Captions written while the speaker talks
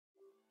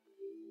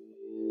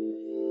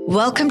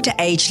Welcome to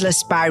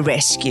Ageless by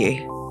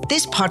Rescue.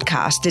 This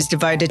podcast is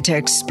devoted to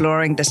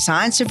exploring the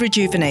science of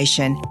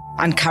rejuvenation,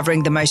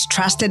 uncovering the most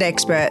trusted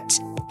experts,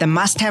 the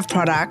must-have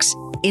products,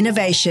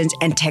 innovations,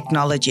 and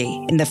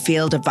technology in the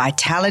field of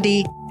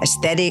vitality,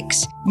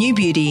 aesthetics, new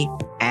beauty,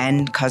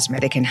 and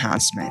cosmetic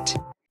enhancement.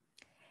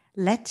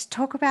 Let's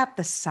talk about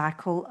the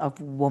cycle of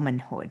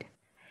womanhood.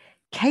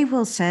 Kay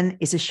Wilson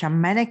is a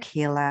shamanic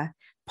healer,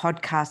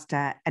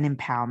 podcaster, and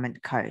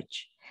empowerment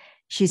coach.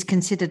 She's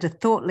considered a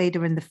thought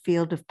leader in the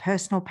field of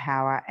personal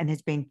power and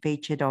has been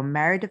featured on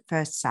Married at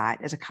First Sight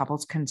as a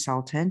couples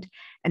consultant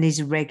and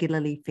is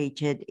regularly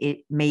featured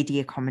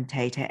media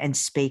commentator and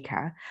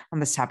speaker on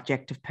the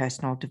subject of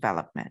personal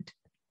development.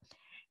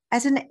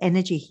 As an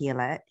energy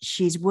healer,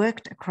 she's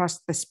worked across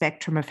the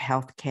spectrum of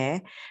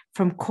healthcare,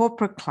 from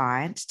corporate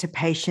clients to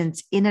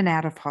patients in and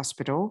out of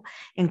hospital,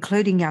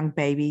 including young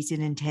babies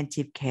in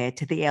intensive care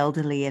to the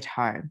elderly at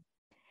home.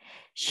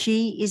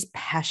 She is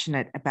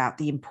passionate about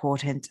the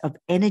importance of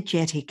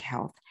energetic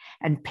health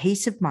and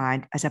peace of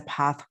mind as a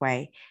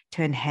pathway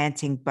to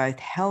enhancing both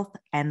health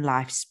and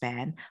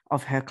lifespan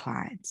of her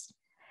clients.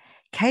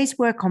 Kay's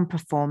work on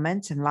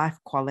performance and life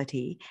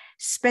quality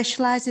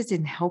specializes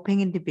in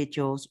helping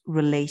individuals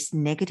release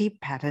negative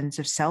patterns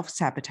of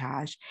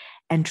self-sabotage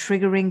and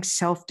triggering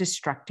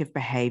self-destructive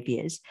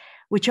behaviors,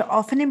 which are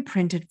often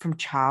imprinted from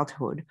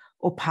childhood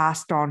or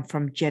passed on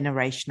from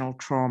generational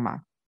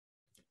trauma.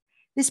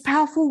 This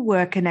powerful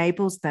work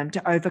enables them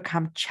to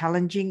overcome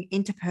challenging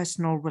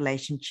interpersonal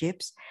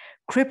relationships,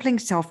 crippling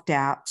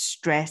self-doubt,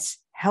 stress,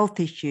 health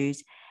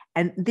issues,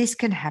 and this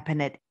can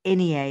happen at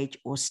any age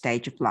or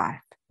stage of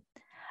life.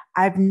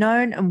 I've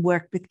known and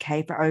worked with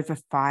Kay for over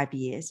 5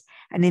 years,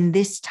 and in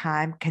this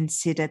time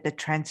consider the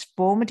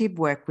transformative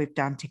work we've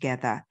done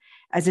together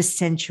as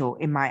essential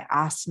in my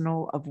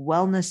arsenal of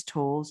wellness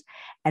tools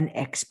and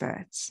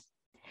experts.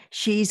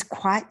 She is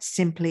quite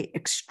simply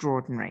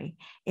extraordinary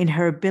in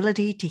her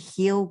ability to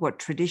heal what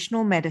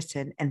traditional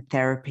medicine and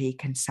therapy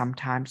can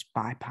sometimes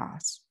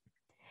bypass.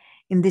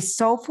 In this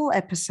soulful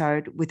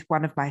episode with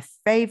one of my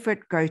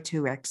favorite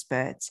go-to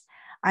experts,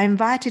 I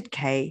invited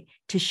Kay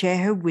to share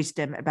her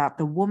wisdom about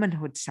the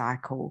womanhood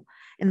cycle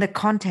in the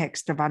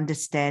context of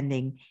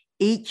understanding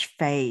each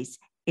phase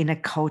in a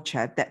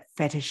culture that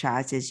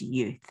fetishizes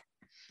youth.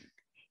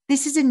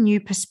 This is a new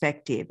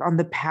perspective on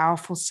the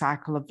powerful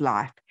cycle of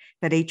life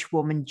that each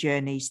woman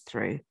journeys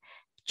through.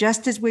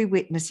 Just as we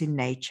witness in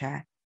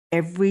nature,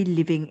 every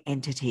living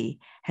entity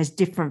has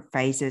different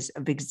phases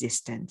of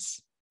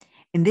existence.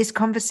 In this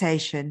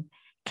conversation,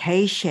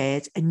 Kay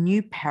shares a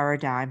new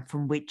paradigm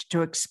from which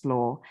to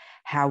explore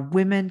how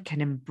women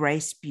can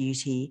embrace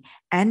beauty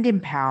and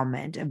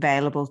empowerment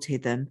available to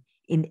them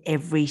in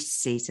every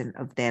season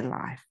of their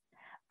life.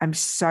 I'm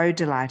so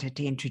delighted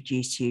to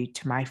introduce you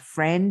to my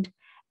friend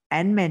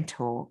and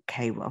mentor,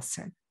 Kay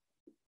Wilson.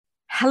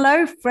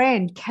 Hello,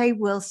 friend, Kay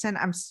Wilson.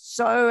 I'm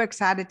so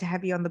excited to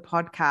have you on the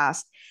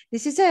podcast.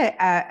 This is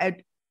a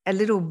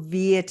little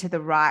veer to the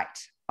right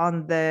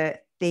on the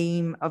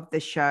theme of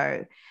the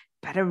show,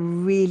 but a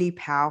really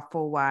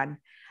powerful one.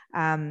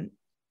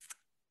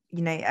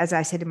 As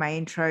I said in my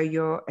intro,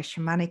 you're a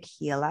shamanic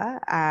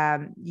healer,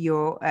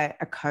 you're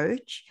a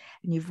coach,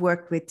 and you've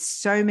worked with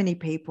so many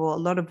people, a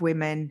lot of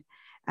women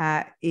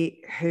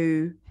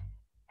who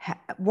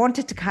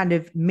wanted to kind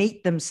of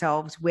meet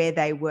themselves where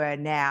they were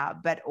now,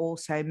 but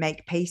also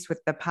make peace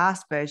with the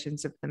past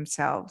versions of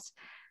themselves.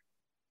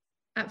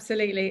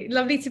 Absolutely.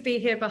 Lovely to be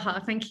here,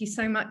 Bahar. Thank you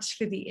so much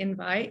for the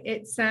invite.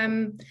 It's,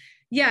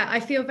 I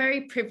feel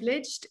very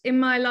privileged in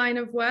my line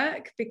of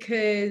work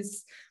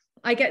because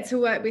I get to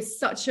work with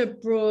such a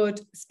broad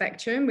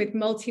spectrum with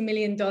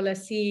multi-million-dollar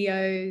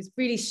CEOs,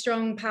 really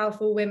strong,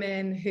 powerful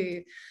women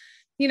who,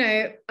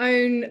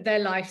 own their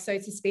life, so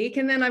to speak.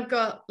 And then I've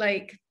got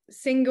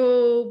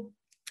single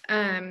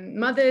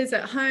mothers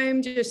at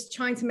home just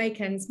trying to make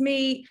ends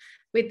meet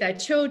with their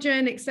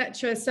children,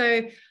 etc.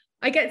 So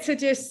I get to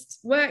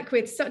just work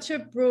with such a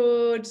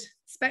broad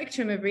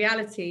spectrum of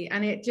reality,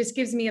 and it just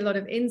gives me a lot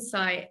of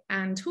insight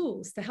and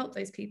tools to help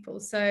those people.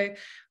 So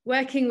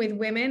working with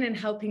women and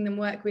helping them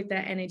work with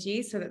their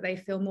energy so that they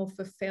feel more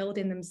fulfilled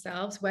in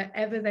themselves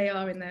wherever they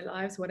are in their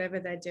lives,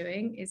 whatever they're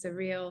doing, is a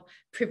real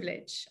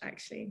privilege,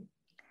 actually.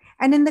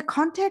 And in the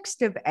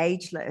context of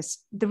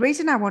Ageless, the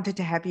reason I wanted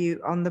to have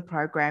you on the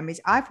program is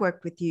I've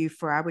worked with you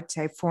for, I would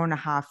say,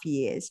 4.5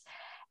 years.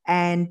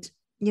 And,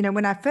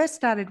 when I first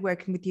started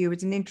working with you, it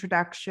was an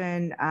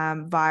introduction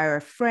via a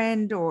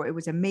friend, or it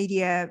was a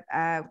media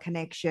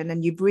connection.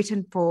 And you've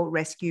written for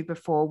Rescue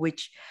before,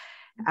 which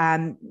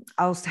I'll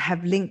also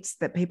have links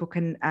that people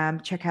can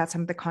check out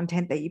some of the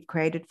content that you've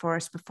created for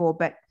us before.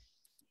 But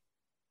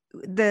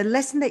the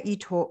lesson that you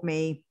taught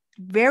me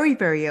very,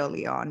 very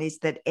early on is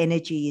that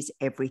energy is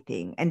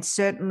everything. And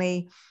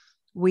certainly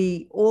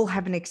we all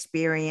have an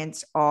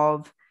experience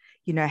of,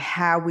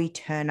 how we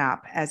turn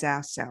up as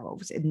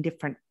ourselves in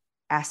different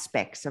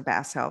aspects of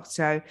ourselves.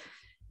 So,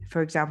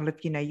 for example,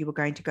 if, you were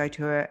going to go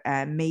to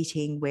a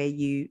meeting where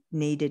you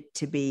needed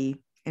to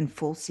be in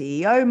full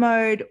CEO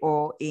mode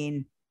or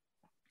in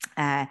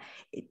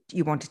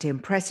you wanted to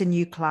impress a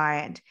new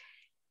client.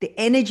 The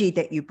energy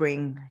that you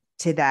bring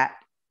to that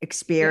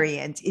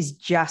experience is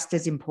just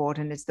as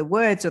important as the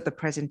words or the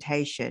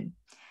presentation.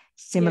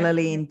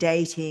 Similarly, in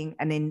dating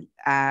and in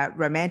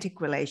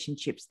romantic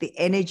relationships, the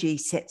energy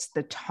sets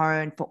the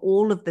tone for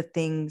all of the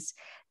things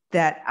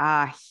that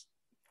are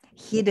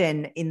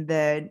hidden in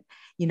the,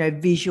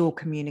 visual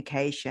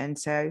communication.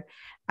 So,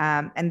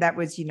 and that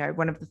was,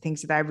 one of the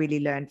things that I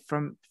really learned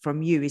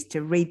from you, is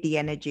to read the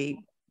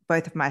energy,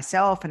 both of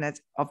myself and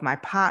of my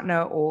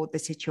partner, or the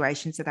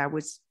situations that I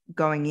was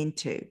going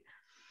into.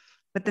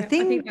 But the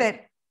thing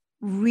that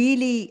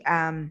really,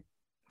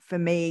 for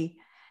me,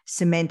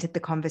 cemented the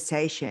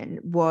conversation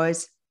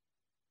was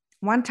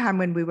one time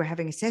when we were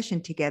having a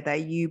session together,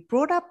 you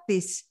brought up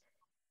this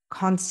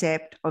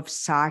concept of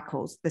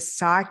cycles,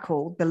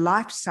 the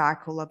life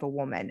cycle of a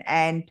woman.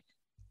 And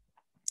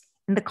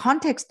in the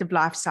context of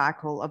life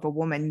cycle of a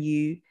woman,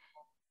 you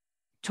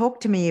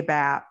talked to me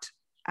about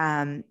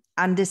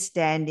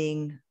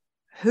understanding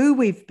who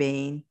we've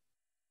been,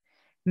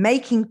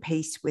 making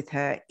peace with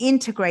her,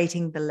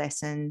 integrating the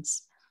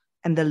lessons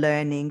and the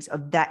learnings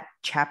of that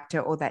chapter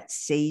or that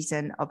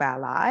season of our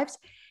lives.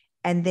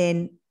 And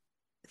then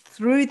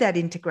through that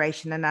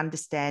integration and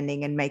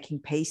understanding and making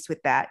peace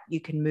with that,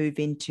 you can move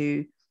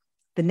into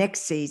the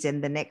next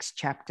season, the next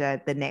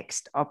chapter, the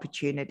next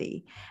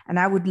opportunity. And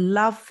I would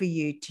love for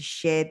you to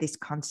share this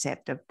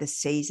concept of the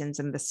seasons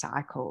and the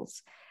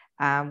cycles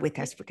with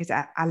us, because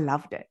I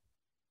loved it.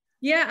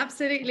 Yeah,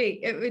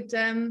 absolutely. It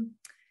would.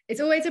 It's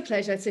always a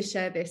pleasure to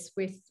share this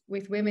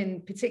with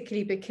women,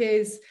 particularly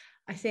because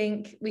I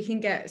think we can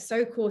get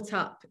so caught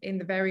up in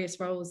the various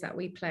roles that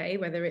we play,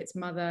 whether it's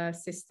mother,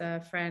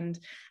 sister, friend,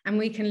 and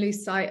we can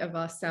lose sight of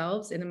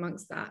ourselves in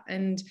amongst that.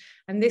 And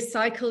this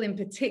cycle in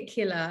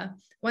particular,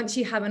 once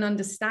you have an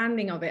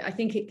understanding of it, I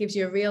think it gives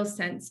you a real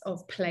sense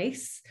of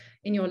place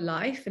in your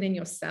life and in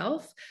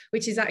yourself,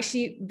 which is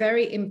actually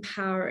very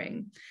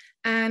empowering.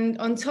 And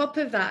on top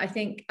of that, I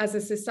think as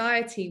a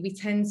society, we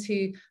tend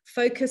to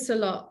focus a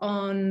lot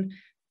on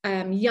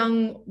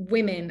young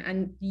women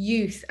and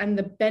youth and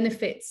the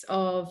benefits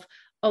of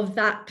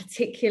that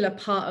particular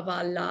part of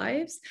our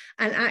lives.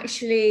 And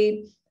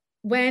actually,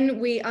 when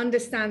we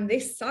understand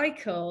this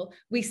cycle,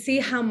 we see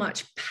how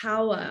much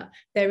power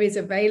there is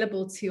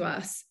available to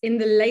us in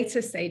the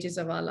later stages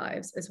of our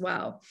lives as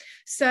well.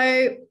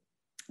 So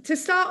to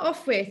start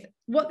off with,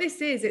 what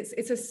this is,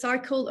 it's a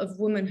cycle of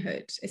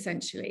womanhood,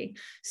 essentially.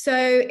 So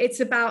it's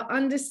about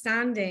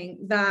understanding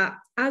that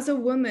as a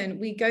woman,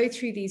 we go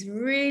through these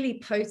really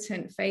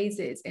potent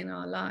phases in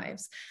our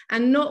lives,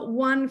 and not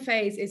one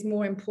phase is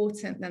more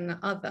important than the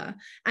other.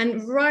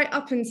 And right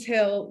up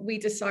until we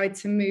decide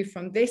to move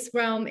from this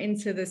realm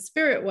into the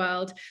spirit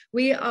world,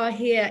 we are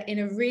here in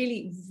a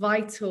really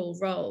vital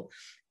role.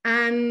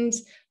 And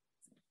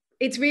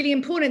it's really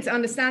important to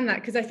understand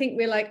that, because I think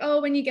we're like,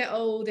 oh, when you get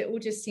old, it all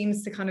just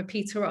seems to kind of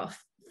peter off.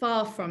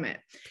 Far from it.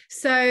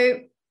 So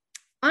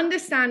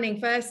understanding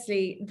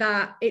firstly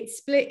that it's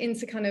split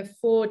into kind of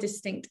 4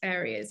 distinct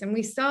areas. And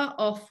we start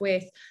off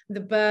with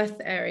the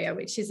birth area,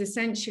 which is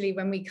essentially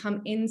when we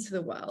come into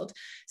the world.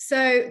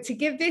 So to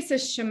give this a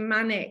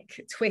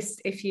shamanic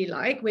twist, if you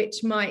like,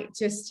 which might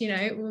just,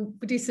 we'll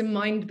do some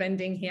mind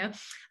bending here.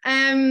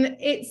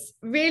 It's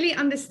really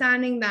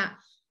understanding that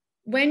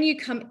when you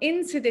come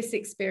into this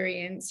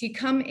experience, you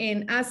come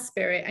in as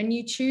spirit and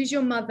you choose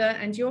your mother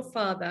and your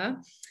father,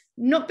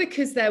 not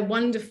because they're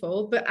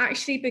wonderful, but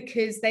actually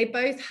because they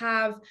both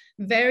have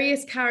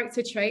various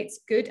character traits,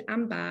 good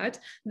and bad,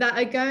 that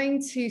are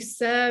going to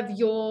serve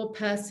your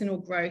personal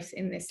growth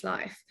in this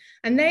life.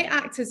 And they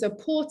act as a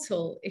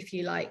portal, if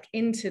you like,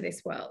 into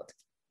this world.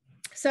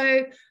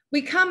 So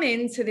we come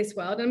into this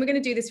world, and we're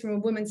going to do this from a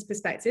woman's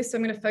perspective. So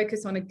I'm going to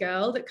focus on a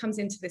girl that comes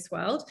into this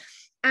world.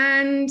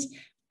 And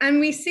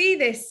we see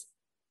this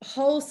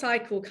whole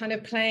cycle kind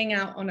of playing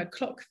out on a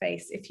clock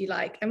face, if you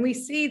like. And we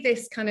see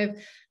this kind of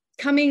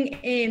coming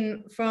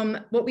in from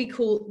what we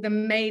call the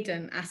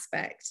maiden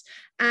aspect.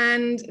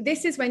 And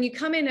this is when you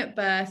come in at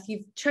birth,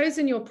 you've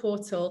chosen your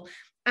portal,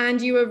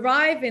 and you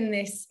arrive in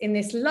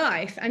this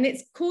life, and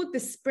it's called the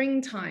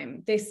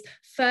springtime, this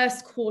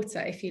first quarter,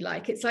 if you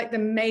like. It's like the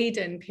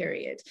maiden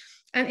period.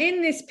 And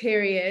in this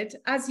period,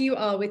 as you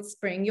are with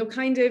spring,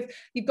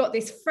 you've got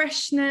this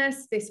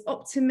freshness, this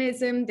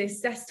optimism,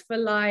 this zest for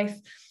life.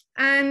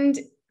 And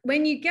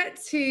when you get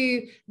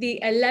to the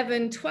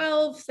 11,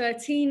 12,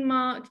 13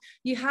 mark,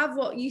 you have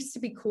what used to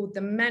be called the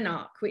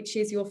menarche, which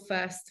is your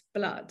first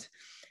blood.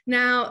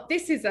 Now,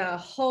 this is a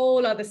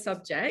whole other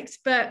subject,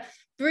 but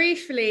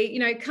briefly,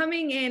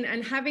 coming in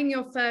and having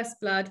your first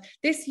blood,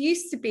 this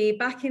used to be,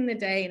 back in the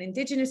day in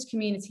Indigenous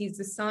communities,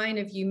 the sign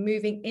of you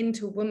moving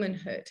into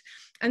womanhood.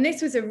 And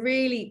this was a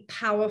really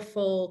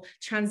powerful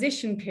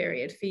transition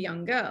period for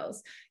young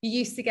girls. You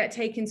used to get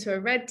taken to a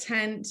red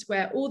tent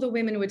where all the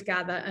women would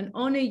gather and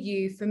honor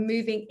you for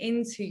moving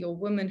into your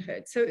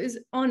womanhood. So it was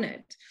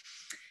honored.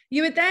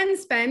 You would then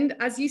spend,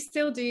 as you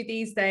still do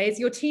these days,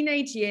 your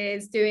teenage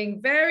years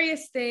doing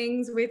various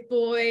things with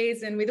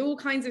boys and with all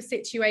kinds of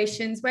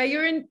situations where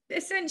you're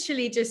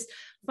essentially just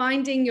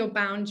finding your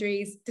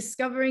boundaries,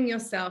 discovering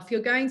yourself.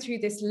 You're going through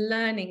this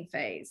learning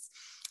phase.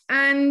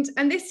 And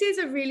this is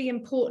a really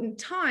important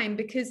time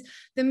because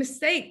the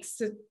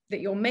mistakes that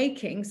you're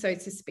making, so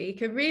to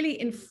speak, are really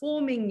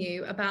informing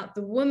you about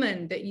the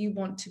woman that you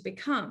want to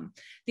become.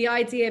 The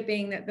idea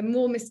being that the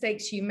more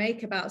mistakes you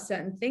make about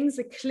certain things,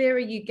 the clearer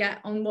you get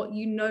on what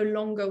you no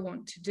longer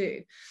want to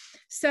do.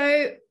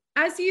 So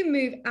as you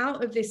move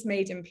out of this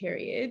maiden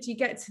period, you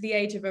get to the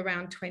age of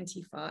around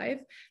 25,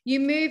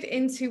 you move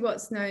into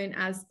what's known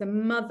as the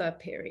mother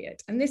period.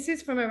 And this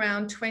is from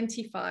around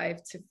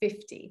 25 to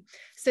 50.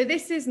 So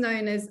this is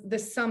known as the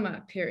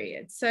summer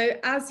period. So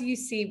as you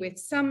see with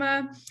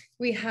summer,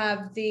 we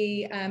have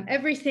the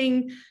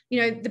everything,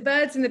 the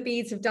birds and the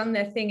bees have done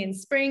their thing in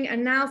spring,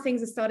 and now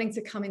things are starting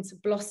to come into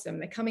blossom.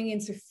 They're coming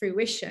into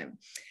fruition.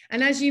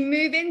 And as you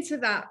move into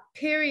that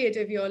period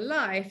of your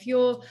life,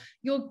 you're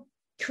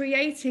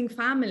creating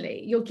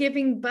family, you're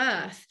giving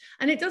birth.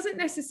 And it doesn't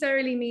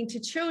necessarily mean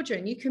to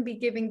children. You can be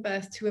giving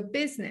birth to a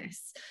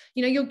business.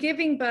 You're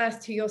giving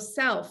birth to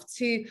yourself,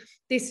 to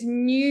this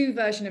new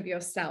version of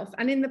yourself.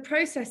 And in the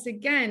process,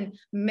 again,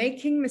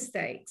 making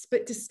mistakes,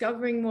 but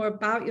discovering more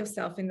about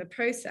yourself in the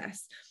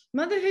process.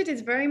 Motherhood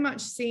is very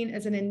much seen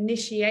as an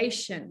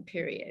initiation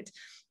period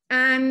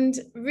and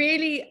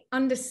really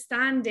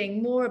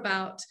understanding more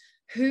about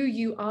who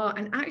you are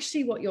and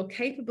actually what you're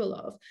capable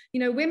of.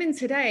 Women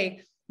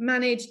today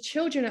manage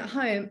children at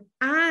home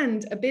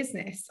and a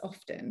business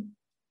often,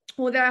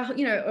 or they're,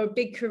 or a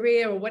big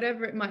career or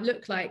whatever it might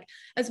look like,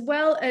 as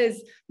well as,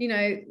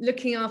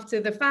 looking after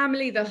the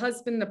family, the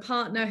husband, the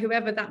partner,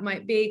 whoever that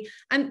might be.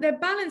 And they're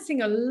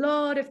balancing a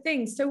lot of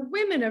things. So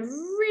women are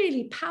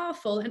really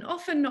powerful and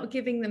often not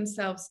giving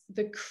themselves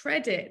the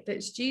credit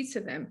that's due to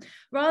them,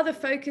 rather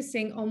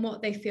focusing on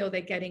what they feel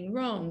they're getting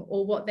wrong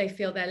or what they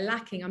feel they're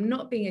lacking. I'm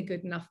not being a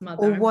good enough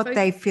mother. Or what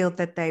they feel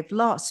that they've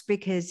lost,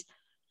 because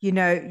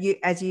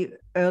as you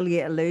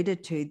earlier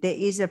alluded to, there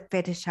is a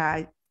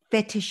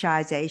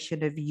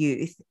fetishization of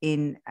youth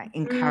in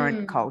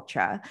current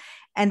culture.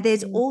 And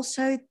there's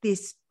also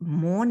this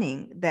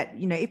mourning that,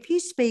 if you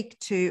speak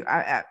to,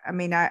 I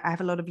have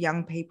a lot of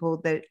young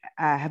people that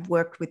have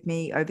worked with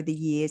me over the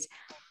years.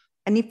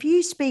 And if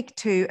you speak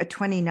to a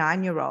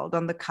 29-year-old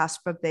on the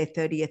cusp of their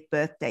 30th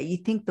birthday, you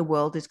think the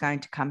world is going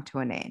to come to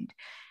an end.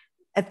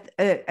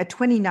 A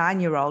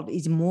 29-year-old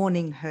is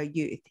mourning her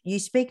youth. You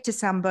speak to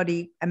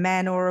somebody, a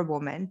man or a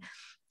woman,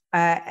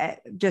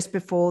 just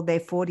before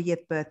their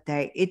 40th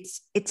birthday,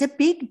 it's a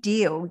big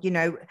deal.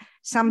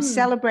 Some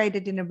celebrate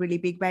it in a really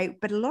big way,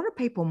 but a lot of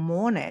people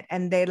mourn it,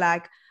 and they're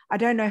like, I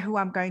don't know who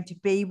I'm going to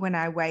be when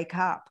I wake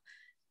up.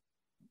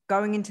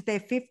 Going into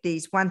their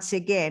 50s, once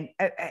again,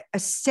 a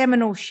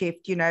seminal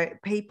shift.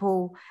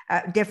 People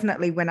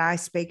definitely, when I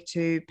speak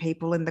to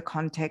people in the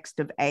context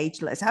of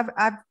ageless,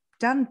 I've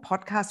done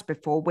podcasts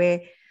before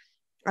where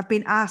I've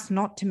been asked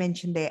not to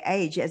mention their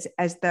age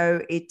as though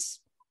it's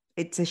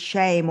a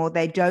shame, or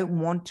they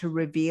don't want to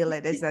reveal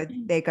it, as though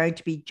they're going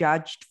to be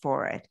judged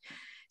for it.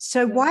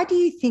 So why do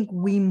you think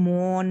we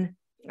mourn?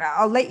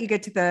 I'll let you go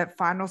to the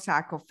final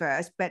cycle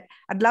first, but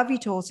I'd love you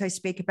to also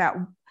speak about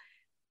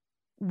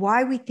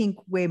why we think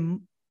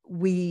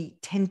we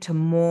tend to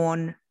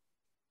mourn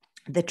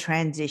the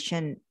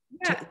transition.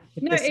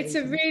 It's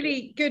a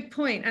really good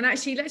point. And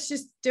actually, let's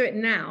just do it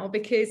now,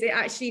 because it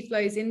actually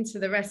flows into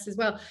the rest as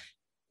well.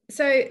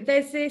 So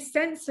there's this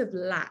sense of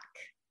lack.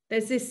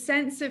 There's this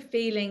sense of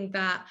feeling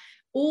that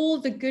all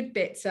the good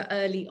bits are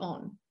early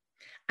on.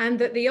 And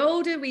that the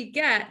older we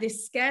get,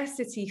 this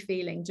scarcity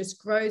feeling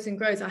just grows and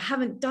grows. I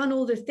haven't done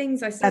all the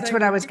things I said. That's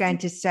what I was going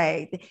to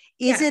say.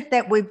 Is it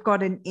that we've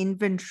got an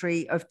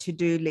inventory of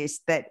to-do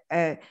lists that,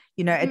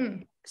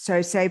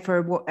 so say for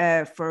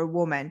a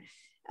woman,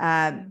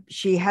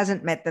 she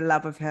hasn't met the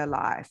love of her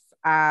life.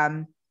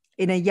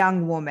 In a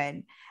young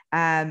woman,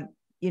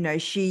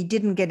 she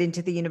didn't get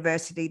into the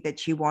university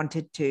that she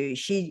wanted to.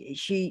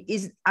 She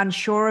is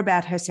unsure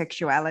about her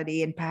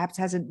sexuality and perhaps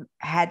hasn't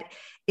had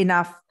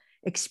enough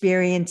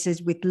experiences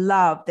with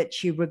love that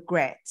she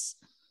regrets.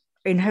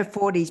 In her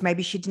 40s,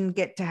 maybe she didn't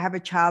get to have a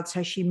child,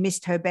 so she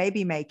missed her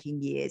baby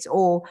making years,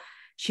 or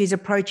she's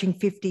approaching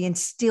 50 and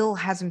still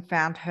hasn't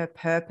found her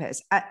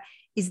purpose.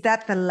 Is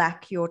that the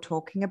lack you're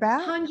talking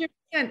about? 100%.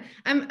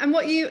 And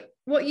what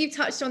you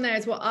touched on there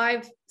is what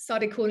I've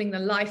started calling the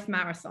life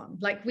marathon.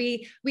 Like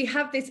we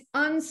have this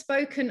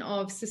unspoken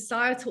of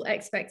societal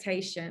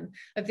expectation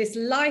of this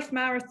life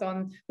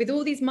marathon with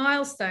all these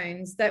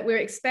milestones that we're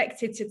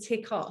expected to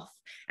tick off.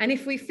 And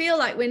if we feel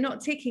like we're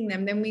not ticking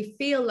them, then we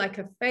feel like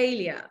a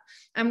failure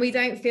and we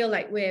don't feel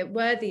like we're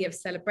worthy of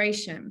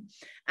celebration.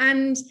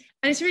 And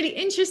it's really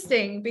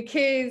interesting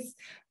because,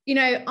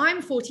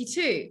 I'm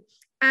 42.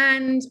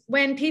 And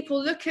when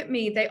people look at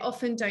me, they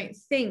often don't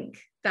think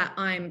that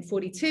I'm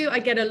 42. I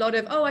get a lot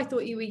of, I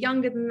thought you were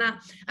younger than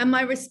that. And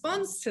my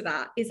response to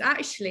that is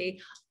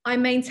actually, I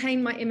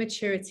maintain my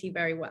immaturity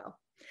very well.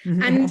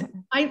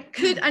 And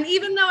and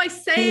even though I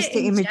say it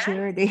in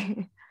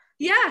immaturity.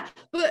 Yeah,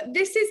 but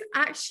this is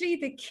actually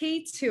the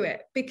key to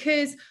it,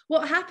 because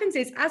what happens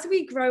is as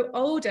we grow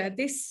older,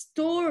 this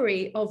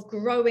story of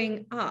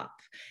growing up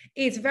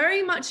is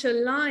very much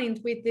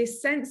aligned with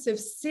this sense of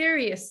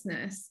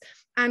seriousness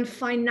and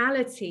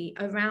finality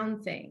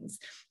around things.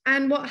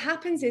 And what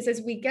happens is,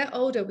 as we get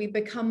older, we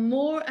become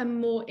more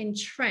and more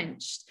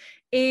entrenched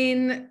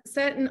in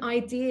certain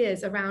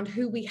ideas around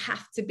who we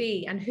have to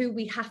be and who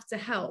we have to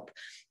help.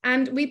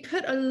 And we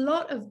put a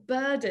lot of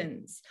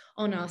burdens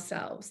on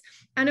ourselves.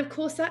 And of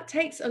course, that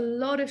takes a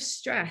lot of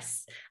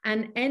stress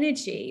and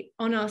energy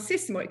on our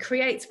system, or it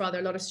creates rather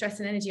a lot of stress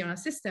and energy on our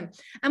system.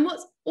 And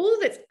all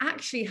that's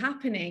actually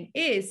happening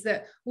is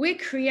that we're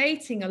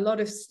creating a lot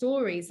of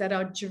stories that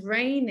are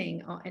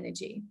draining our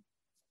energy.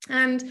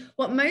 And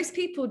what most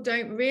people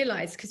don't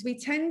realize, because we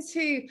tend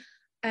to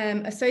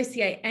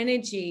associate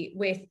energy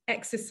with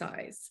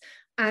exercise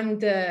and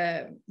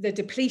the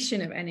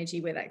depletion of energy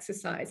with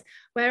exercise.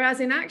 Whereas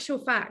in actual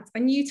fact,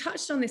 and you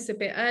touched on this a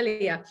bit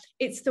earlier,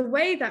 it's the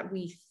way that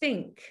we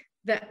think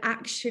that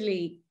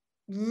actually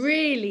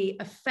really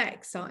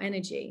affects our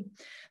energy.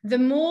 The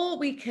more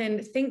we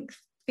can think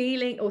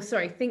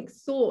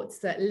thoughts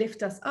that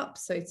lift us up,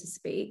 so to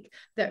speak,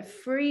 that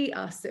free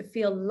us, that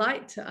feel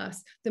light to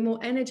us, the more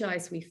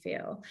energized we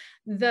feel.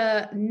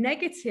 The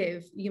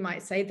negative, you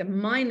might say, the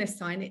minus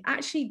sign, it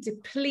actually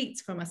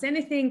depletes from us.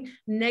 Anything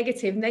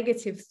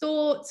negative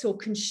thoughts or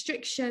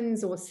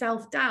constrictions or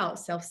self-doubt,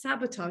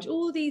 self-sabotage,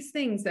 all these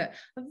things that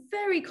are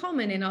very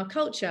common in our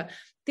culture,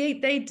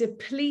 they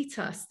deplete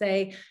us,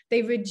 they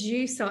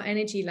reduce our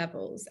energy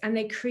levels, and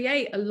they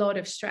create a lot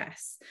of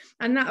stress.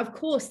 And that, of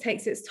course,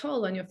 takes its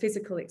toll on your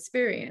physical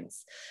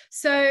experience.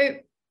 So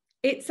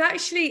it's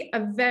actually a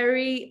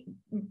very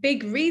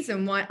big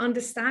reason why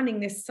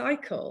understanding this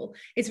cycle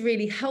is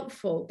really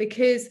helpful,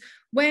 because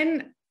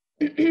when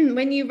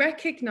you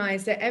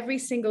recognize that every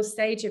single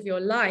stage of your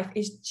life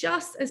is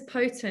just as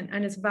potent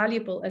and as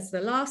valuable as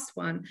the last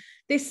one,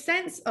 this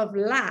sense of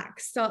lack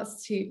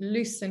starts to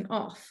loosen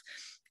off.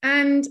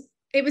 And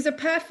it was a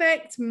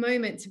perfect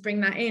moment to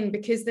bring that in,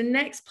 because the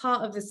next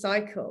part of the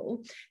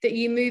cycle that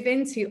you move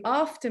into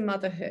after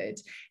motherhood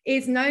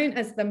is known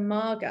as the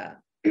Marga.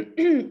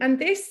 And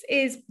this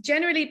is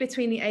generally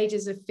between the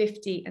ages of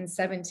 50 and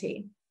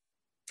 70.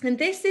 And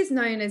this is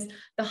known as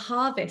the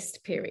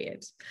harvest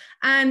period.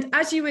 And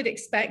as you would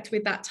expect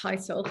with that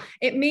title,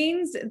 it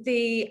means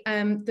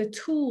the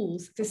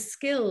tools, the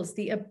skills,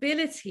 the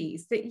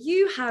abilities that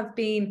you have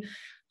been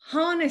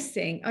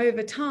harnessing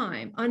over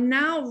time are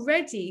now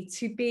ready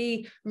to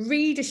be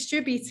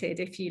redistributed,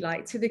 if you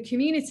like, to the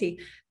community.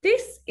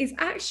 This is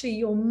actually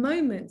your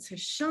moment to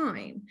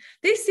shine.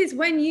 This is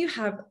when you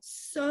have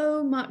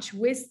so much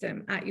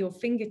wisdom at your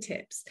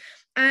fingertips,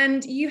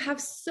 and you have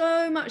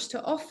so much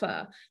to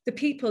offer the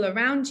people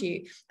around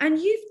you. And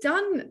you've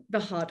done the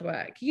hard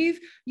work. You've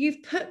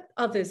put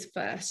others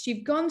first.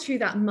 You've gone through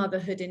that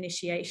motherhood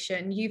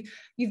initiation. You've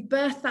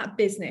birthed that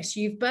business.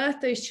 You've birthed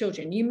those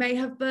children. You may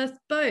have birthed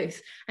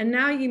both. And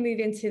now you move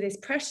into this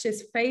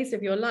precious phase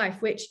of your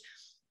life, which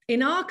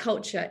in our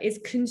culture is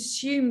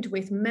consumed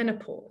with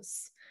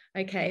menopause,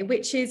 okay,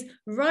 which is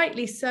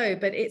rightly so,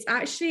 but it's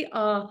actually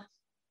our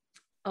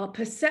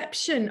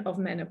perception of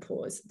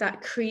menopause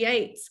that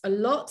creates a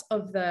lot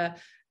of the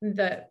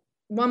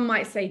one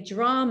might say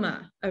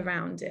drama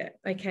around it,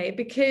 okay?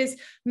 Because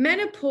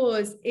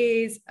menopause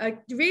is a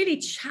really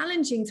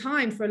challenging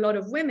time for a lot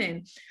of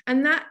women,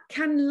 and that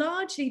can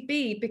largely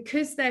be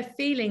because they're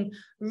feeling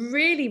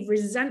really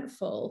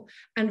resentful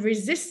and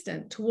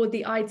resistant toward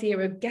the idea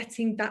of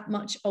getting that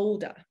much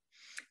older.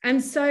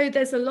 And so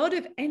there's a lot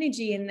of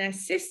energy in their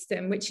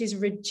system which is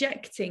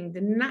rejecting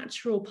the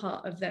natural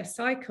part of their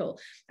cycle.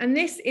 And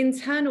this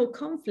internal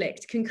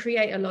conflict can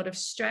create a lot of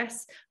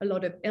stress, a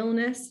lot of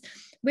illness.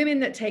 Women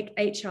that take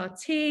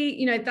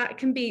HRT, that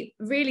can be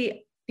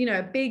really,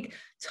 a big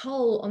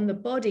toll on the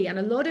body. And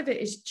a lot of it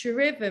is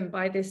driven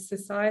by this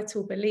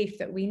societal belief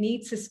that we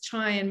need to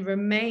try and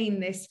remain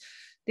this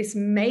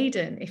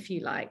maiden, if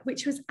you like,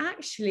 which was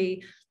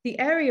actually the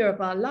area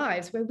of our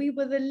lives where we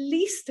were the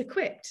least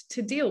equipped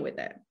to deal with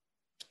it.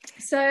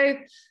 So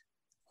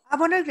I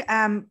want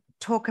to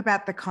talk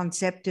about the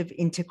concept of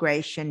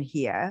integration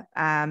here.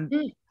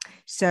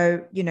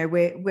 So,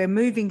 we're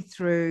moving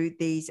through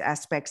these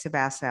aspects of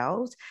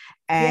ourselves,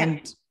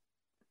 and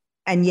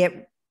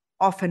yet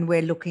often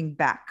we're looking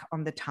back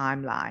on the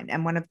timeline.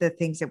 And one of the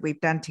things that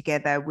we've done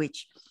together,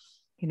 which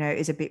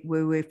is a bit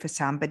woo-woo for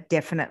some, but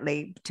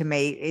definitely to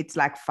me, it's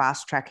like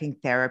fast tracking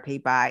therapy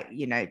by,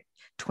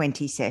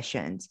 20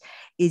 sessions,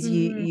 is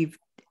you've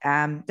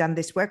done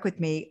this work with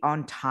me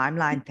on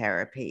timeline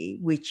therapy,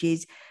 which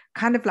is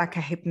kind of like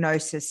a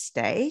hypnosis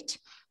state.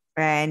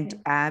 And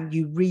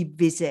you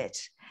revisit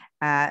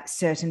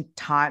certain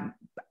time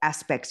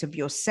aspects of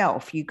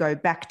yourself. You go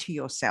back to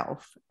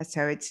yourself.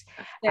 So it's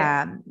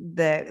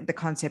the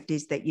concept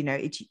is that,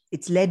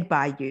 it's led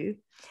by you.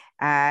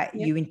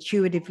 You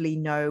intuitively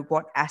know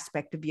what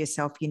aspect of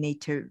yourself you need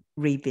to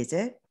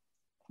revisit.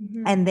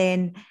 And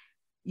then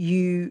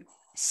you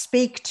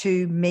speak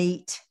to,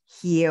 meet,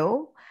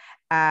 heal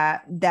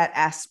that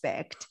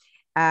aspect,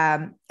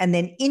 and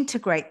then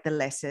integrate the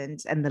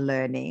lessons and the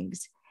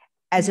learnings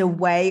as a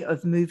way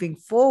of moving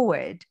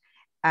forward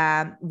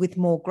with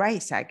more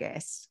grace, I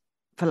guess.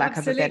 for lack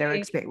of a better Absolutely.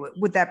 experience.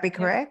 Would that be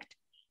correct?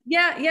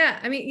 Yeah.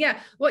 I mean,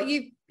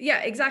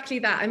 exactly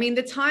that. I mean,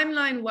 the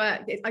timeline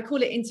work, I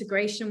call it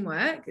integration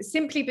work,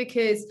 simply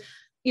because,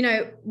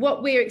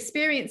 what we're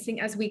experiencing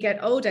as we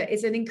get older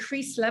is an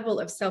increased level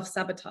of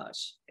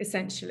self-sabotage,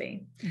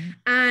 essentially. Mm-hmm.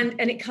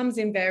 And it comes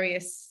in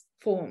various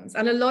forms.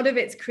 And a lot of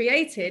it's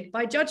created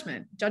by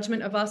judgment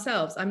of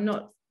ourselves. I'm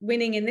not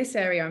winning in this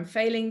area, I'm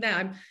failing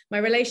there, my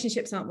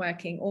relationships aren't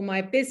working, or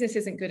my business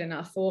isn't good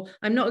enough, or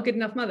I'm not a good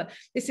enough mother.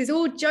 This is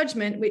all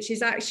judgment, which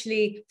is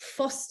actually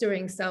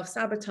fostering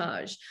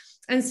self-sabotage.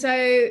 And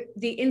so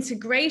the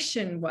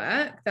integration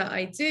work that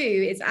I do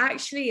is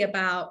actually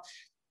about,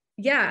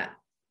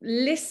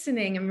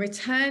 listening and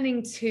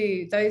returning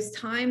to those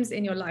times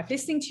in your life,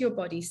 listening to your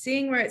body,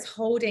 seeing where it's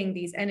holding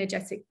these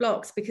energetic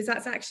blocks, because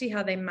that's actually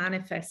how they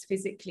manifest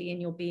physically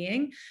in your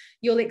being.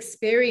 You'll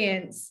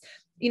experience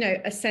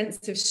a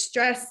sense of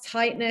stress,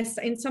 tightness,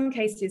 in some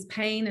cases,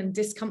 pain and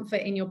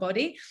discomfort in your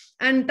body.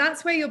 And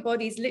that's where your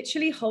body's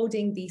literally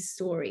holding these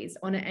stories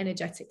on an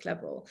energetic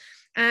level.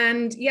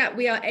 And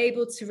we are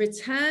able to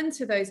return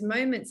to those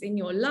moments in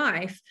your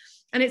life.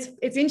 And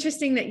it's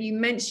interesting that you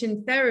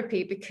mentioned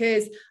therapy,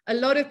 because a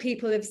lot of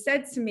people have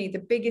said to me the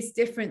biggest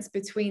difference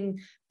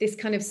between this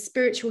kind of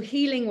spiritual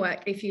healing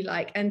work, if you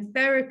like, and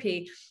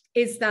therapy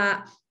is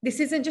that this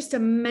isn't just a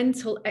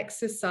mental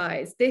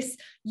exercise.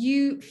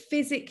 You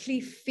physically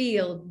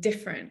feel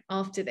different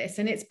after this.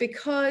 And it's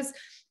because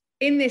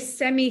in this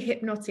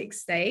semi-hypnotic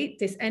state,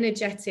 this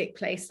energetic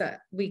place that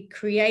we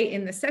create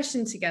in the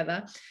session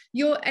together,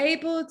 you're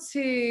able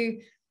to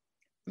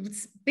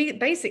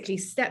basically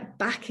step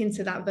back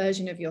into that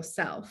version of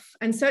yourself.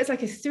 And so it's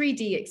like a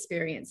 3D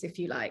experience, if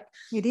you like.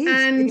 It is.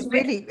 And it's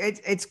really,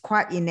 it's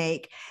quite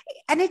unique.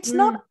 And it's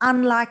not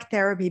unlike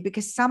therapy,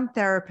 because some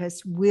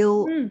therapists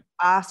will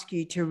ask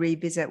you to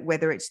revisit,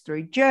 whether it's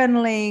through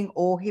journaling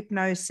or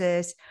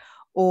hypnosis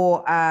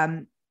or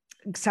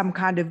some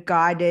kind of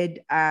guided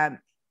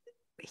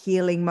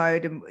healing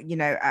mode.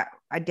 And,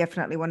 I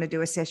definitely want to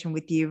do a session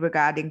with you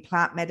regarding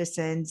plant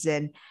medicines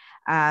and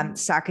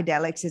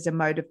psychedelics as a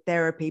mode of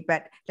therapy,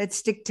 but let's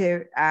stick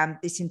to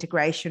this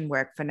integration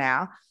work for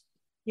now.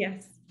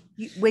 Yes.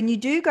 When you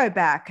do go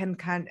back and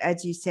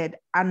as you said,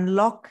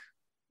 unlock,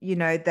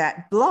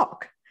 that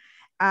block,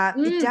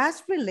 it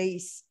does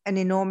release an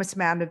enormous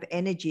amount of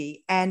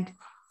energy. And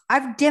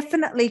I've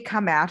definitely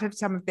come out of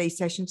some of these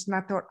sessions and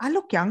I thought, I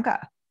look younger.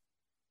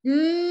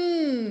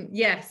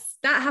 Yes,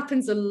 that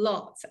happens a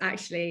lot,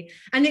 actually.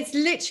 And it's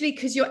literally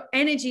because your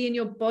energy in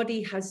your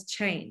body has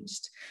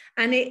changed.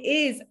 And it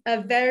is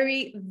a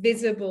very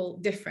visible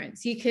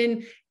difference. You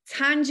can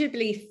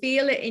tangibly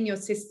feel it in your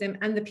system,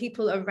 and the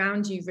people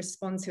around you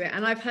respond to it.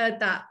 And I've heard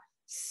that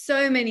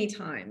so many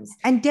times.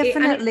 And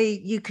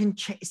definitely you can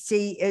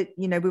see it.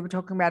 We were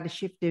talking about a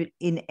shift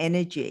in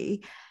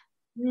energy.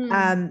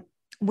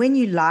 When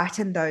you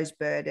lighten those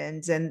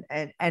burdens and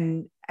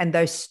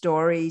those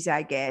stories,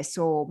 I guess,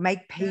 or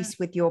make peace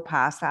with your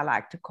past, I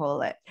like to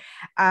call it.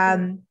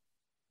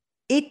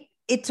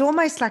 It's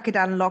almost like it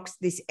unlocks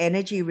this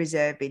energy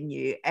reserve in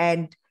you.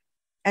 And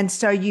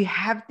so you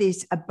have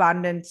this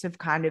abundance of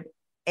kind of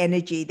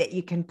energy that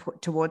you can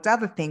put towards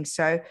other things.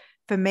 So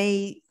for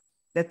me,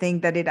 the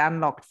thing that it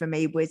unlocked for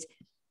me was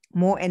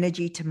more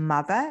energy to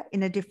mother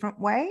in a different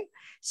way.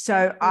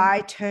 So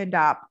I turned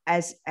up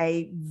as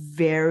a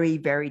very,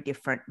 very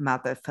different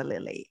mother for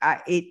Lily.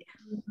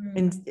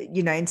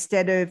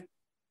 Instead of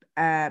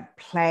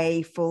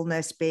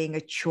playfulness being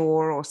a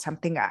chore or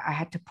something I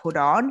had to put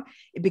on,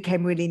 it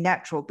became really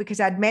natural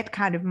because I'd met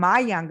kind of my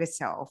younger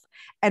self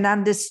and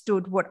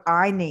understood what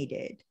I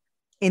needed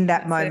in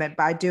that moment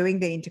by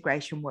doing the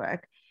integration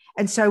work.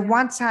 And so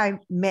once I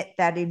met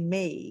that in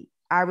me,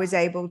 I was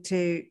able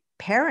to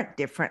parent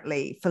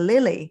differently for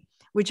Lily,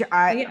 which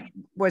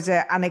was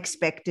an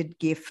unexpected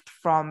gift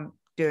from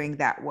doing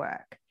that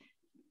work.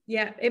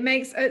 Yeah, it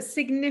makes a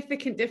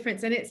significant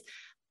difference. And it's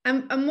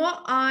and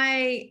what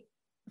I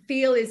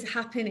feel is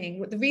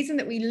happening, the reason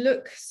that we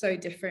look so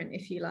different,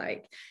 if you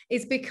like,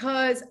 is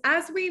because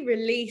as we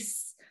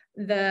release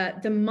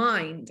the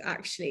mind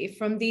actually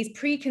from these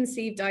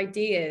preconceived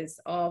ideas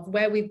of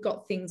where we've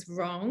got things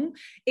wrong,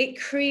 it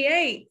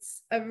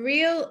creates a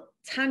real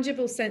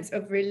tangible sense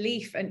of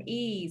relief and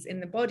ease in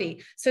the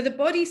body. So the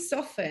body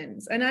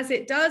softens, and as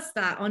it does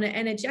that on an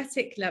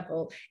energetic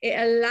level, it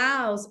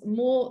allows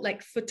more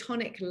like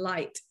photonic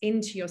light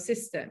into your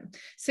system.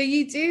 So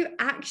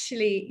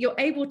you're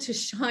able to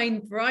shine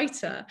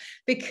brighter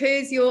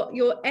because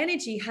your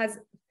energy has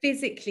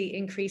physically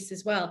increased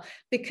as well,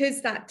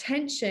 because that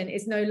tension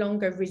is no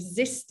longer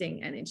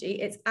resisting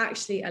energy, it's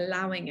actually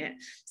allowing it.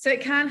 So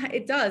it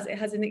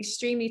has an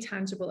extremely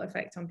tangible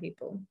effect on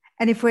people.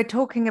 And if we're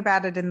talking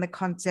about it in the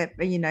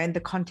concept, in the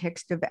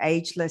context of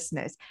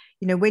agelessness,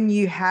 when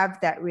you have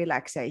that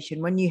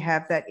relaxation, when you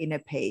have that inner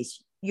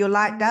peace, your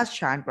light does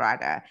shine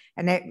brighter.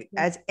 And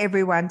as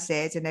everyone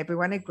says, and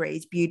everyone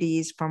agrees, beauty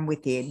is from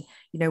within.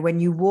 When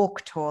you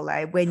walk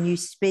taller, when you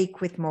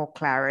speak with more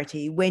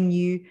clarity, when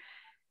you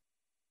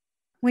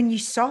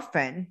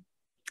soften,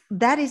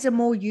 that is a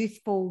more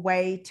youthful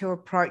way to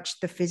approach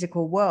the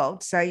physical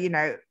world. So,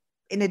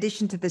 in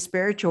addition to the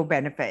spiritual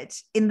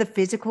benefits, in the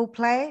physical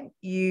plane,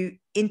 you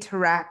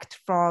interact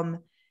from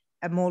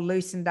a more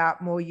loosened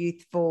up, more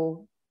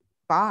youthful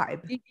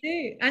vibe. You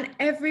do. And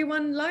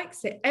everyone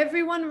likes it.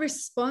 Everyone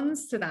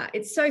responds to that.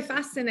 It's so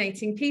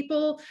fascinating.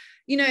 People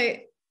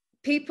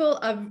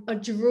are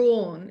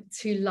drawn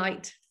to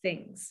light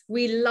things.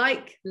 We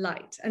like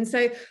light. And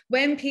so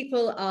when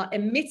people are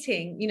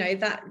emitting,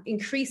 that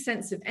increased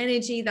sense of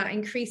energy, that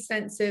increased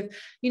sense of,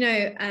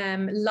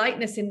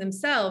 lightness in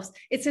themselves,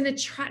 it's an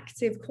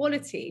attractive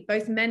quality.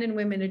 Both men and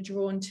women are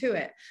drawn to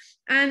it.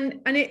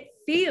 And it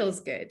feels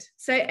good.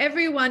 So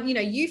everyone,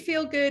 you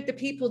feel good. The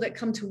people that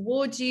come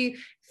towards you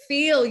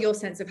feel your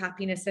sense of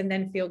happiness and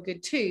then feel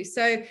good too.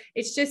 So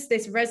it's just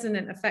this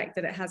resonant effect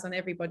that it has on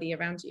everybody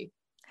around you.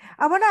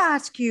 I want to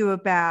ask you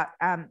about,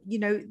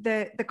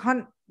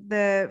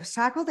 the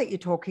cycle that you're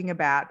talking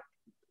about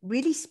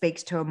really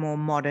speaks to a more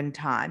modern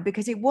time,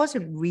 because it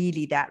wasn't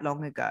really that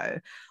long ago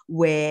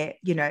where,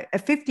 a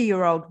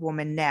 50-year-old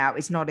woman now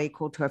is not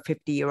equal to a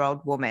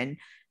 50-year-old woman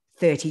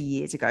 30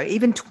 years ago,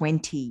 even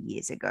 20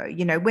 years ago.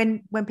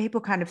 When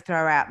people kind of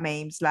throw out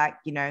memes like,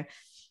 40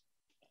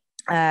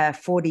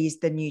 is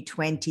the new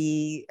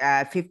 20,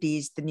 50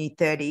 is the new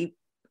 30,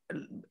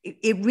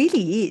 it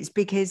really is,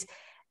 because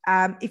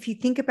if you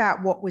think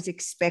about what was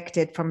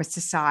expected from a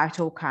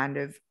societal kind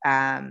of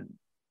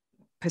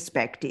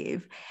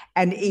perspective,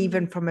 and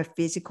even from a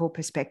physical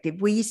perspective,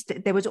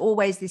 there was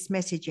always this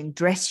messaging: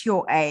 dress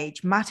your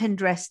age, mutton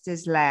dressed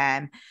as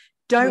lamb,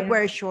 don't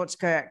wear a short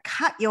skirt,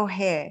 cut your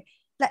hair.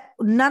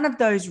 None of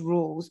those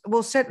rules,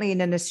 well, certainly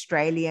in an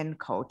Australian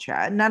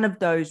culture, none of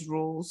those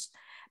rules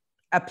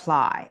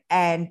apply.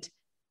 And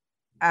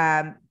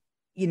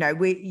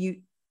you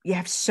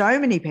have so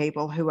many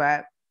people who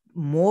are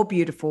more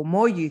beautiful,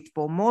 more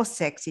youthful, more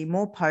sexy,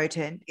 more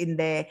potent in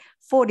their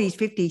 40s,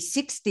 50s,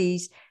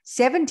 60s,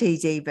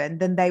 70s even,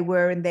 than they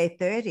were in their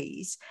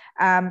 30s,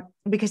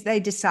 because they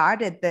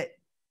decided that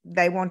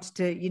they wanted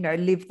to,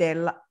 live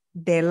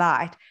their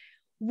light.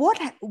 What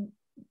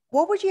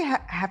would you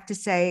have to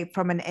say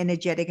from an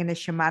energetic and a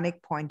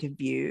shamanic point of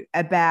view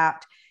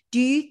about,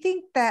 do you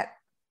think that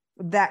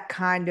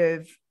kind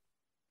of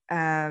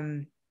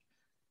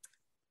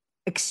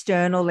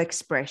external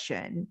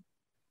expression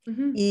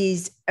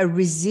is a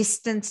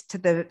resistance to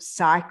the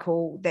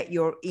cycle that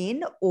you're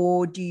in,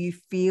 or do you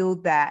feel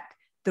that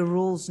the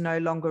rules no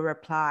longer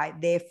apply,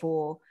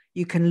 therefore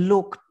you can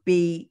look,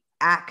 be,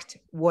 act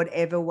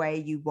whatever way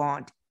you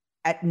want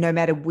at no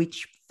matter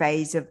which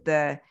phase of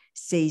the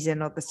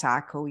season or the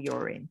cycle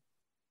you're in?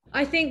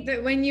 I think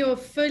that when you're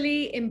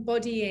fully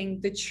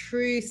embodying the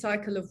true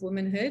cycle of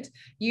womanhood,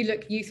 you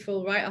look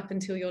youthful right up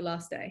until your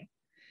last day.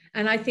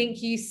 And I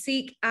think you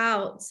seek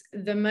out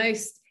the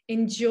most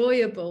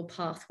enjoyable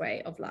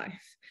pathway of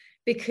life,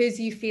 because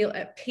you feel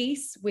at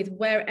peace with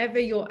wherever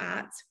you're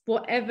at,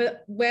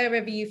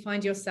 wherever you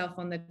find yourself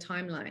on the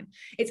timeline.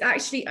 It's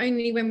actually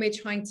only when we're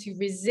trying to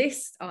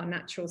resist our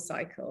natural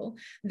cycle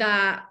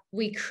that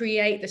we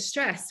create the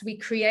stress, we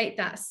create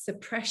that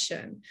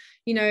suppression.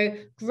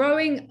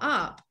 Growing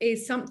up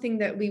is something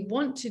that we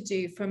want to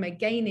do from a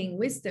gaining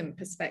wisdom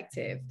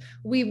perspective.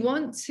 We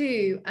want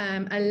to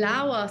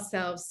allow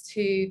ourselves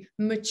to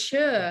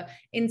mature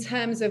in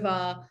terms of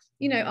our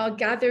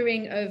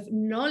gathering of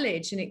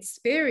knowledge and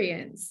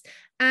experience.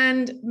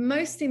 And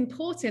most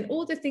important,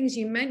 all the things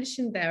you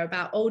mentioned there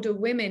about older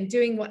women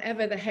doing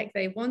whatever the heck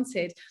they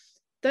wanted,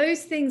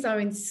 those things are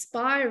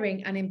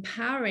inspiring and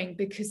empowering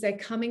because they're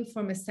coming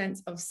from a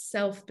sense of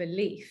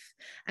self-belief.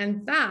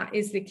 And that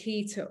is the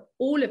key to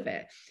all of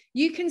it.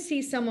 You can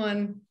see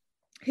someone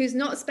who's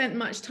not spent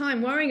much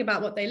time worrying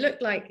about what they look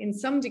like in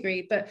some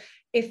degree, but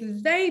if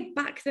they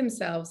back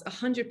themselves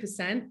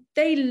 100%,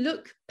 they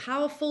look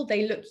powerful,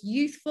 they look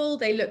youthful,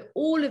 they look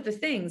all of the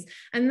things.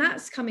 And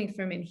that's coming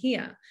from in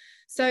here.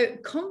 So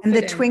confidence. And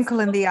the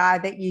twinkle in the eye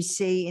that you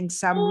see in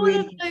some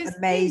really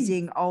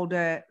amazing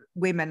older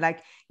women,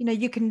 like,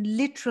 you can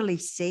literally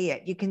see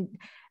it. You can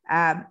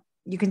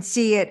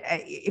see it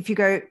if you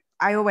go,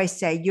 I always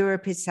say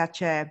Europe is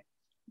such a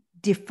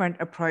different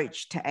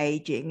approach to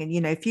aging.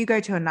 And, if you go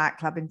to a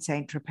nightclub in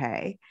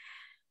Saint-Tropez,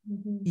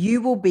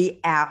 you will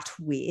be out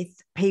with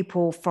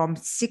people from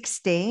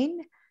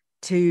 16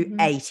 to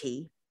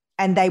 80,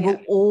 and they will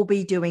all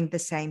be doing the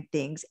same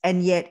things.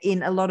 And yet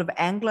in a lot of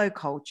Anglo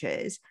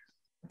cultures,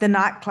 the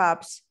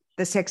nightclubs,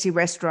 the sexy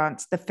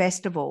restaurants, the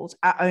festivals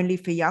are only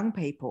for young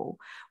people.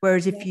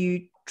 Whereas if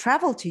you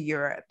travel to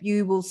Europe,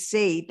 you will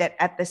see that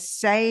at the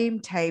same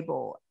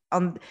table,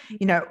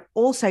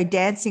 also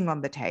dancing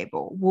on the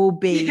table will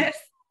be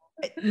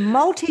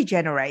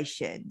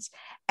multi-generations.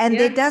 And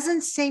there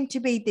doesn't seem to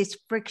be this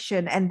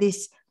friction and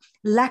this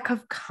lack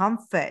of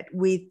comfort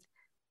with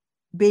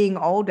being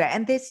older.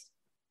 And there's,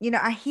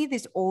 I hear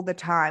this all the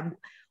time.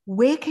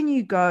 Where can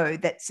you go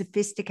that's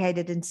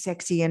sophisticated and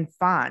sexy and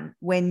fun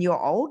when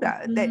you're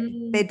older?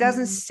 That there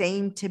doesn't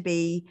seem to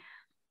be.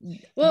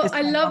 Well,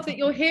 I love that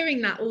you're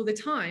hearing that all the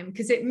time,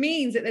 because it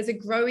means that there's a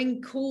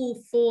growing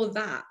call for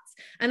that.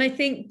 And I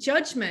think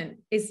judgment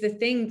is the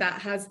thing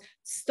that has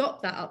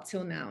stopped that up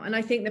till now. And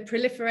I think the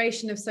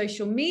proliferation of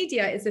social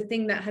media is the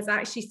thing that has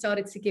actually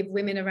started to give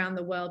women around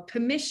the world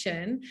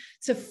permission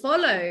to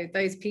follow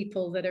those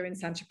people that are in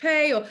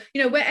Saint-Tropez, or,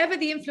 you know, wherever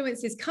the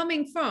influence is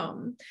coming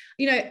from.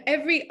 You know,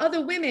 every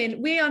other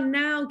women, we are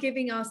now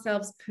giving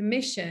ourselves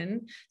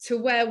permission to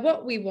wear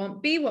what we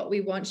want, be what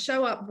we want,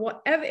 show up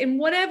whatever, in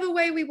whatever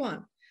way we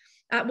want,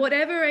 at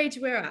whatever age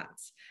we're at,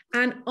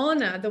 and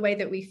honor the way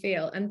that we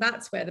feel. And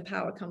that's where the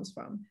power comes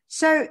from.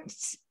 So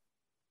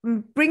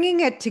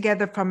bringing it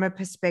together from a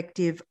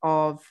perspective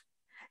of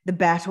the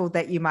battle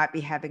that you might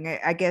be having,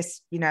 I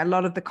guess, you know, a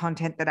lot of the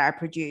content that I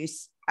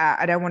produce,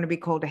 I don't want to be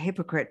called a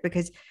hypocrite,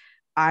 because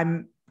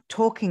I'm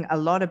talking a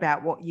lot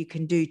about what you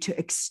can do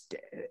to,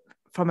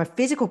 from a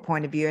physical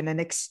point of view and an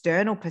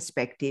external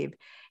perspective,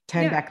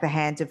 turn back the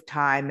hands of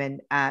time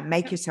and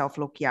make yourself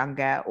look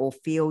younger or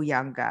feel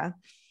younger.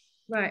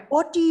 Right.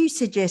 What do you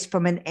suggest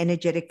from an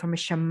energetic, from a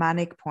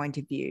shamanic point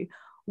of view?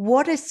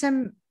 What are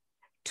some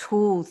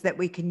tools that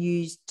we can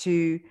use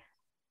to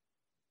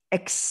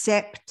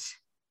accept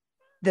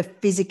the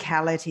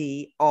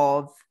physicality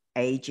of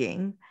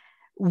aging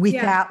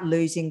without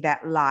losing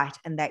that light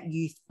and that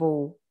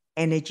youthful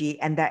energy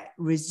and that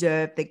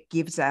reserve that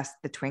gives us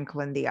the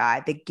twinkle in the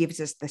eye, that gives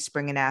us the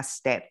spring in our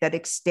step, that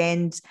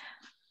extends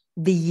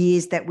the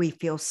years that we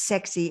feel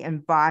sexy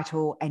and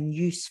vital and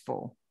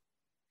useful?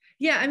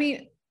 Yeah, I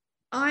mean,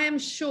 I am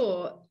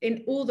sure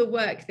in all the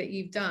work that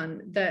you've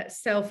done that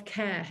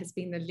self-care has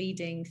been the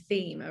leading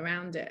theme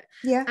around it.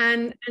 Yeah.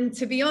 And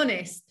to be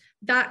honest,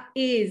 that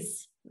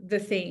is the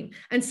theme.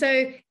 And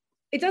so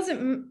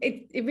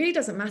it really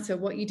doesn't matter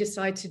what you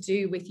decide to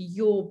do with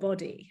your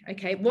body.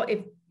 Okay. What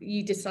if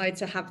you decide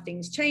to have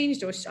things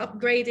changed or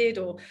upgraded,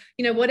 or,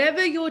 you know,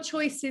 whatever your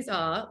choices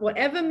are,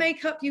 whatever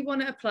makeup you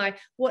want to apply,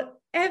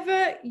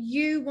 whatever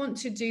you want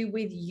to do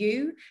with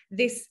you,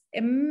 this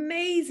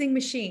amazing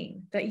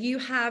machine that you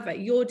have at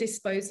your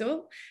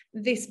disposal,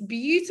 this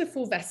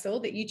beautiful vessel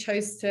that you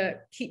chose to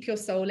keep your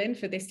soul in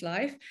for this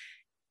life,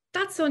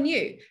 that's on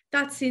you.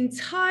 That's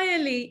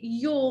entirely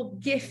your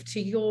gift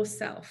to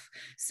yourself.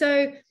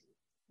 So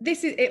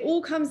it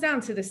all comes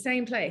down to the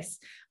same place.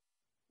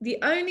 The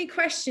only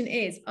question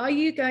is, are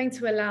you going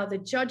to allow the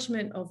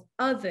judgment of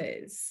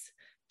others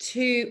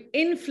to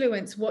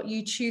influence what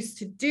you choose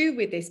to do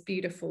with this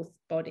beautiful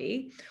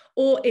body?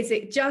 Or is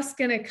it just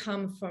going to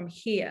come from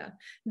here?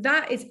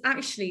 That is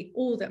actually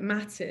all that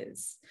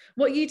matters.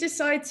 What you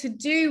decide to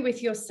do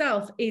with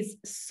yourself is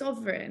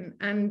sovereign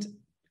and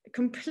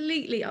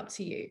completely up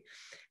to you.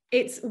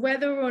 It's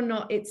whether or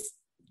not it's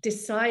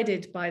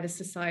decided by the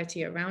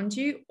society around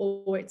you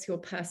or it's your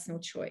personal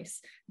choice.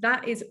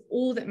 That is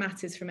all that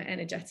matters from an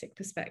energetic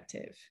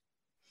perspective.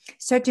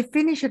 So to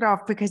finish it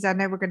off, because I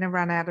know we're going to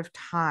run out of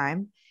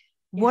time,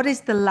 what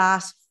is the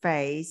last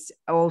phase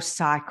or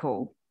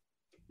cycle?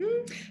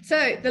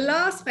 So the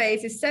last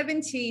phase is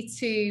 70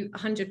 to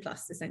 100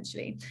 plus,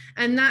 essentially.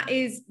 And that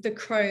is the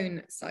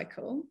crone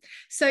cycle.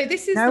 So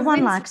this is no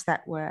one likes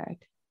that word.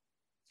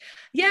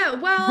 Yeah,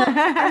 well,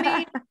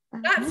 I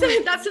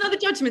mean, that's another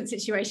judgment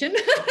situation.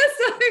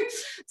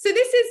 so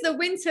this is the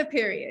winter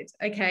period.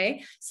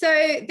 Okay, so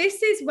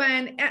this is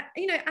when,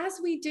 you know, as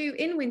we do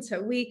in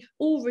winter, we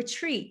all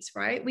retreat,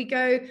 right?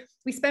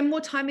 We spend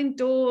more time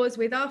indoors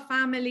with our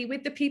family,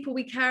 with the people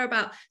we care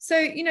about. So,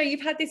 you know,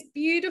 you've had this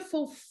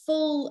beautiful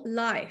full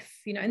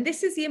life, you know, and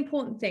this is the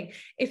important thing.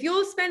 If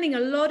you're spending a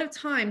lot of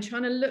time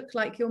trying to look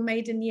like your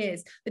maiden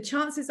years, the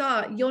chances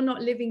are you're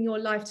not living your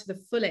life to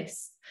the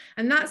fullest.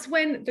 And that's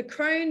when the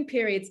crone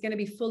period is going to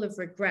be full of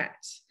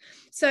regret.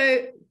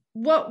 So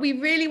what we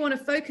really want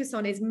to focus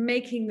on is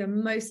making the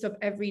most of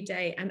every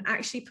day and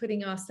actually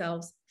putting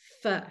ourselves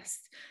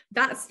first.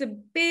 That's the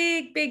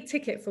big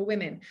ticket for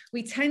women.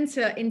 We tend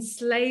to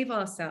enslave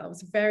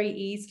ourselves very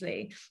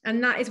easily.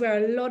 And that is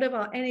where a lot of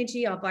our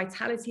energy, our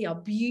vitality, our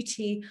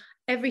beauty,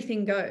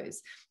 everything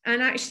goes.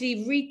 And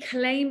actually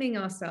reclaiming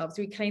ourselves,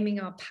 reclaiming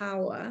our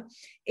power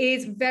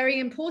is very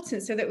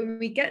important, so that when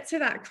we get to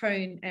that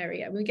crone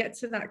area, when we get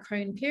to that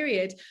crone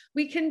period,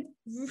 we can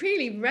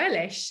really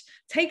relish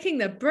taking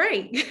the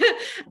break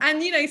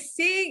and, you know,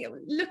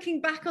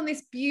 looking back on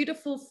this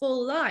beautiful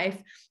full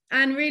life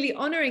and really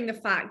honoring the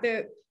fact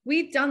that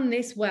we've done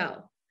this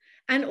well.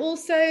 And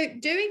also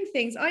doing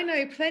things. I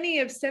know plenty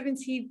of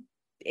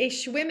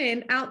 70-ish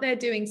women out there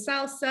doing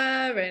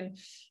salsa and,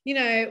 you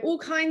know, all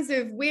kinds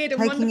of weird and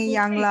wonderful taking a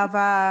young things.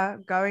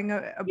 lover, going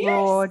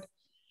abroad.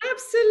 Yes,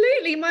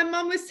 absolutely. My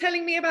mum was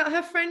telling me about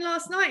her friend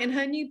last night and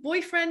her new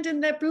boyfriend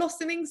and their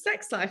blossoming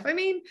sex life. I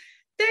mean,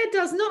 there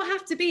does not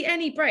have to be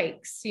any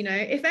breaks. You know,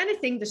 if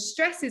anything, the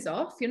stress is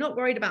off. You're not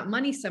worried about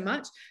money so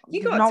much.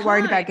 You're not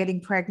worried about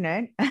getting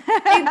pregnant.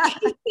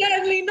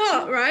 Certainly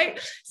not, right?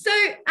 So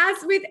as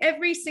with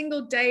every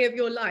single day of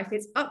your life,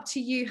 it's up to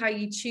you how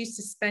you choose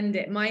to spend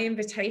it. My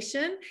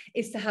invitation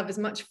is to have as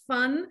much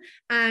fun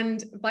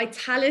and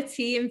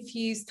vitality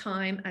infused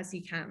time as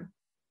you can.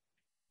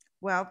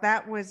 Well,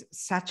 that was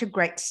such a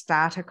great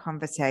starter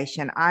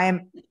conversation.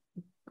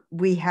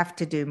 We have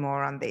to do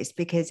more on this,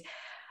 because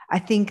I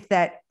think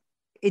that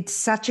it's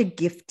such a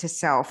gift to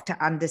self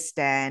to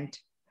understand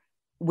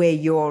where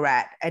you're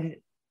at and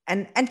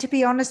to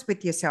be honest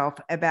with yourself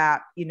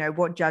about, you know,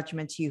 what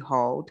judgments you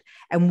hold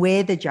and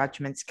where the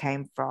judgments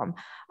came from.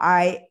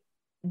 I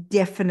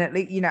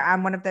definitely, you know,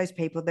 I'm one of those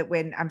people that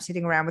when I'm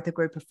sitting around with a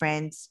group of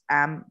friends,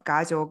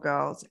 guys or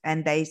girls,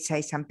 and they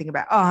say something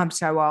about, oh, I'm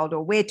so old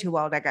or we're too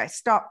old, I go,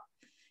 stop.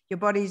 Your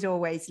body's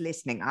always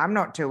listening. I'm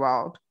not too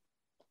old.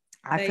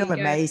 I feel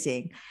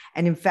amazing.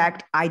 And in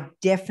fact, I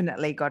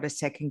definitely got a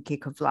second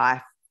kick of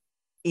life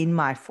in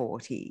my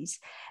 40s.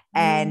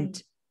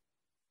 And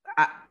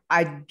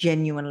I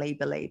genuinely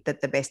believe that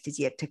the best is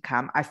yet to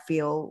come. I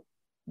feel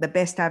the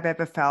best I've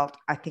ever felt.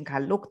 I think I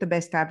look the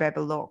best I've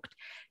ever looked.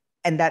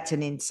 And that's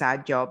an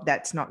inside job.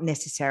 That's not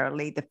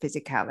necessarily the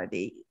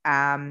physicality.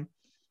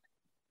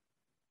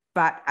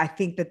 But I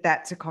think that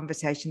that's a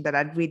conversation that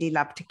I'd really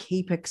love to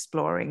keep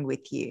exploring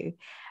with you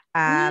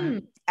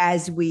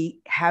as we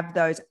have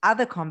those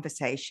other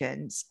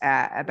conversations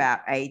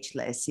about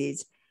ageless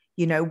is,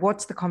 you know,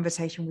 what's the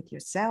conversation with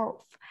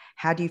yourself?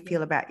 How do you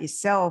feel about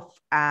yourself?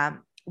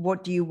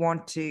 What do you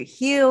want to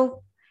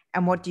heal?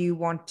 And what do you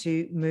want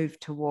to move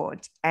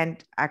towards?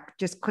 And I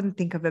just couldn't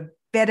think of a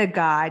better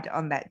guide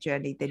on that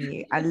journey than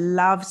you. I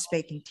love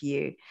speaking to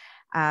you.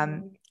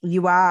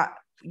 You are,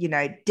 you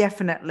know,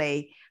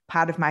 definitely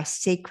part of my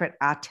secret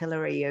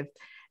artillery of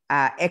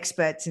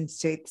experts and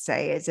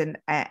soothsayers. And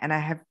I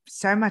have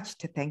so much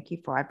to thank you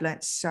for. I've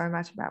learned so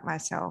much about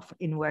myself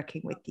in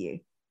working with you.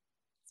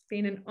 It's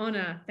been an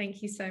honor.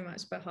 Thank you so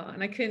much, Bahar.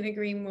 And I couldn't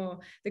agree more.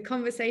 The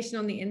conversation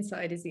on the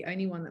inside is the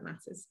only one that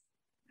matters.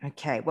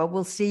 Okay. Well,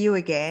 we'll see you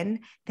again.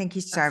 Thank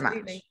you so much.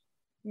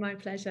 My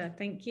pleasure.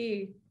 Thank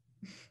you.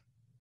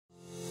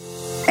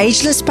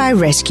 Ageless by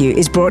Rescue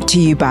is brought to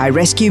you by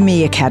Rescue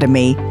Me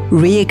Academy,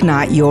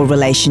 Reignite Your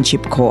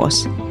Relationship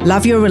course.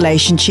 Love your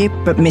relationship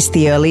but miss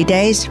the early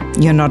days?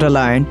 You're not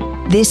alone.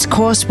 This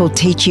course will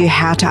teach you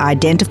how to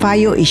identify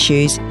your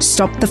issues,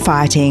 stop the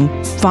fighting,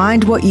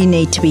 find what you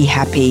need to be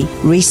happy,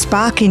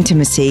 re-spark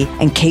intimacy,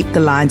 and keep the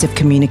lines of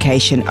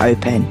communication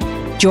open.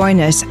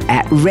 Join us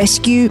at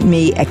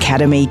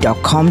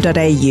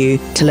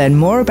rescuemeacademy.com.au to learn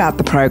more about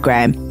the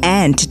program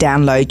and to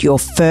download your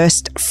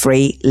first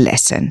free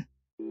lesson.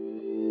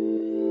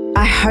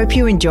 I hope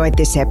you enjoyed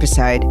this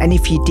episode, and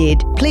if you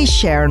did, please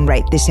share and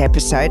rate this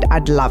episode.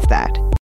 I'd love that.